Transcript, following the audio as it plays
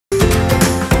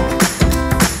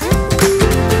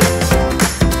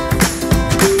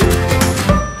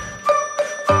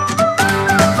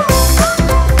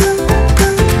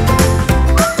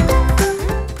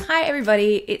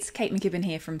everybody, it's Kate McKibben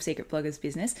here from Secret Bloggers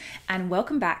Business, and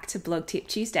welcome back to Blog Tip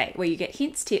Tuesday, where you get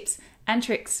hints, tips, and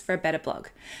tricks for a better blog.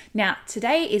 Now,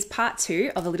 today is part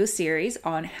 2 of a little series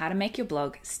on how to make your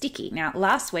blog sticky. Now,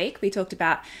 last week we talked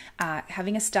about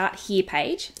having a start here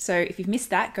page, so if you've missed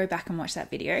that, go back and watch that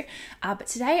video. But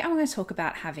today I'm going to talk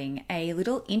about having a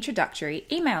little introductory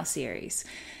email series.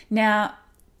 Now,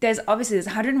 there's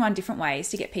 101 different ways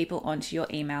to get people onto your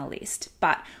email list,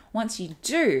 but once you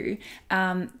do,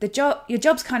 your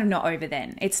job's kind of not over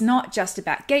then. It's not just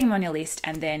about getting them on your list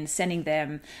and then sending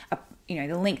them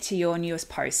the link to your newest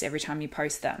posts every time you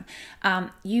post them.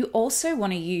 You also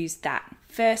want to use that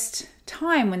first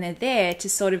time when they're there to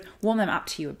sort of warm them up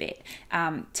to you a bit.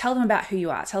 Tell them about who you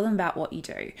are, tell them about what you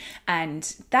do.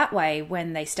 And that way,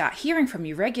 when they start hearing from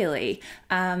you regularly,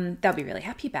 they'll be really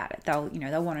happy about it. They'll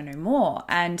want to know more.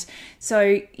 And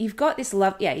so you've got this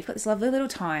lovely little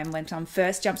time when someone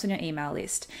first jumps on your email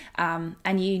list, and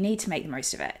you need to make the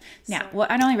most of it. Now, what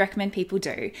I normally recommend people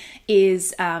do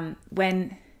is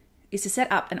to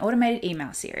set up an automated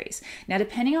email series. Now,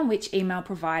 depending on which email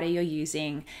provider you're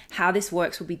using, how this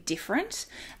works will be different,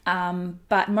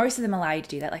 but most of them allow you to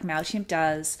do that, like MailChimp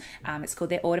does. It's called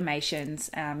their automations.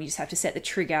 You just have to set the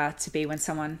trigger to be when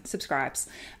someone subscribes.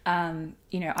 I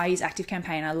use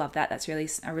ActiveCampaign. I love that. That's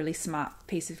a really smart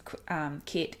piece of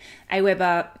kit.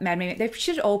 Aweber, MadMeme, they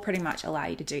should all pretty much allow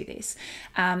you to do this.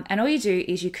 And all you do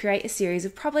is you create a series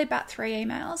of probably about 3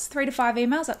 to 5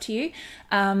 emails, up to you,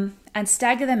 and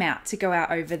stagger them out to go out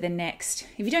over the next,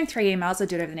 if you're doing 3 emails, I'll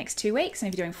do it over the next 2 weeks.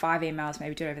 And if you're doing 5 emails,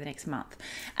 maybe do it over the next month.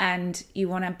 And you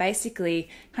want to basically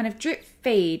kind of drip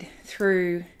feed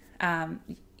through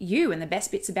you and the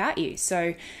best bits about you.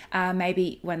 So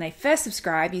maybe when they first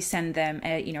subscribe, you send them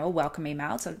a welcome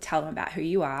email, so tell them about who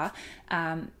you are.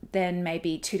 Then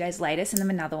maybe 2 days later, send them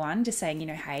another one just saying,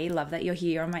 hey, love that you're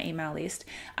here on my email list.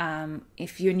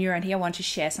 If you're new around here, I want to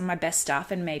share some of my best stuff,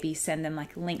 and maybe send them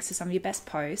like links to some of your best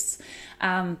posts.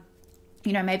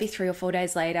 Maybe 3 or 4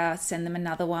 days later, send them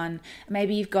another one.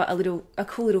 Maybe you've got a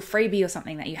cool little freebie or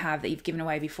something that you have that you've given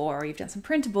away before, or you've done some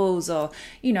printables, or,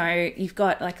 you've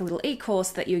got like a little e-course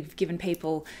that you've given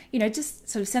people, just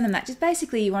sort of send them that. Just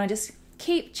basically you want to just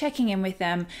keep checking in with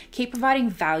them, keep providing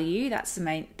value. That's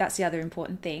the other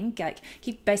important thing. Like,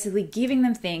 keep basically giving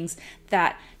them things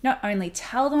that not only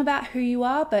tell them about who you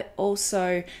are, but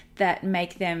also that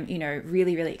make them,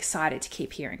 really, really excited to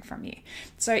keep hearing from you.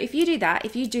 So if you do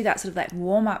that sort of like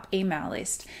warm up email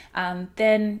list,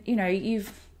 then,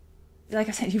 like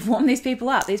I said, you've warmed these people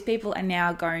up. These people are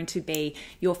now going to be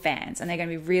your fans, and they're going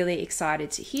to be really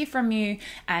excited to hear from you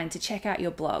and to check out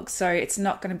your blog. So it's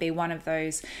not going to be one of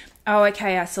those, oh,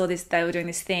 okay, I saw this, they were doing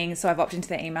this thing, so I've opted into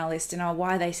their email list, and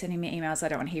why are they sending me emails? I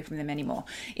don't want to hear from them anymore.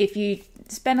 If you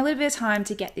spend a little bit of time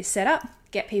to get this set up,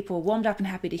 get people warmed up and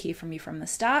happy to hear from you from the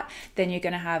start, then you're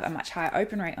going to have a much higher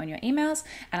open rate on your emails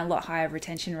and a lot higher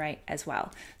retention rate as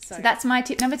well. So that's my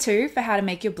tip number 2 for how to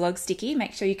make your blog sticky.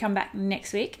 Make sure you come back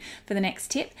next week for the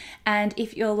next tip. And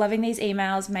if you're loving these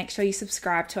emails, make sure you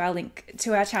subscribe to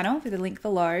our channel with the link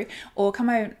below, or come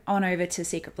on over to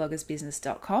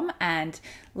secretbloggersbusiness.com and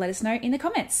let us know in the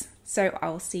comments. So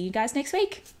I'll see you guys next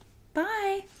week.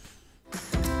 Bye.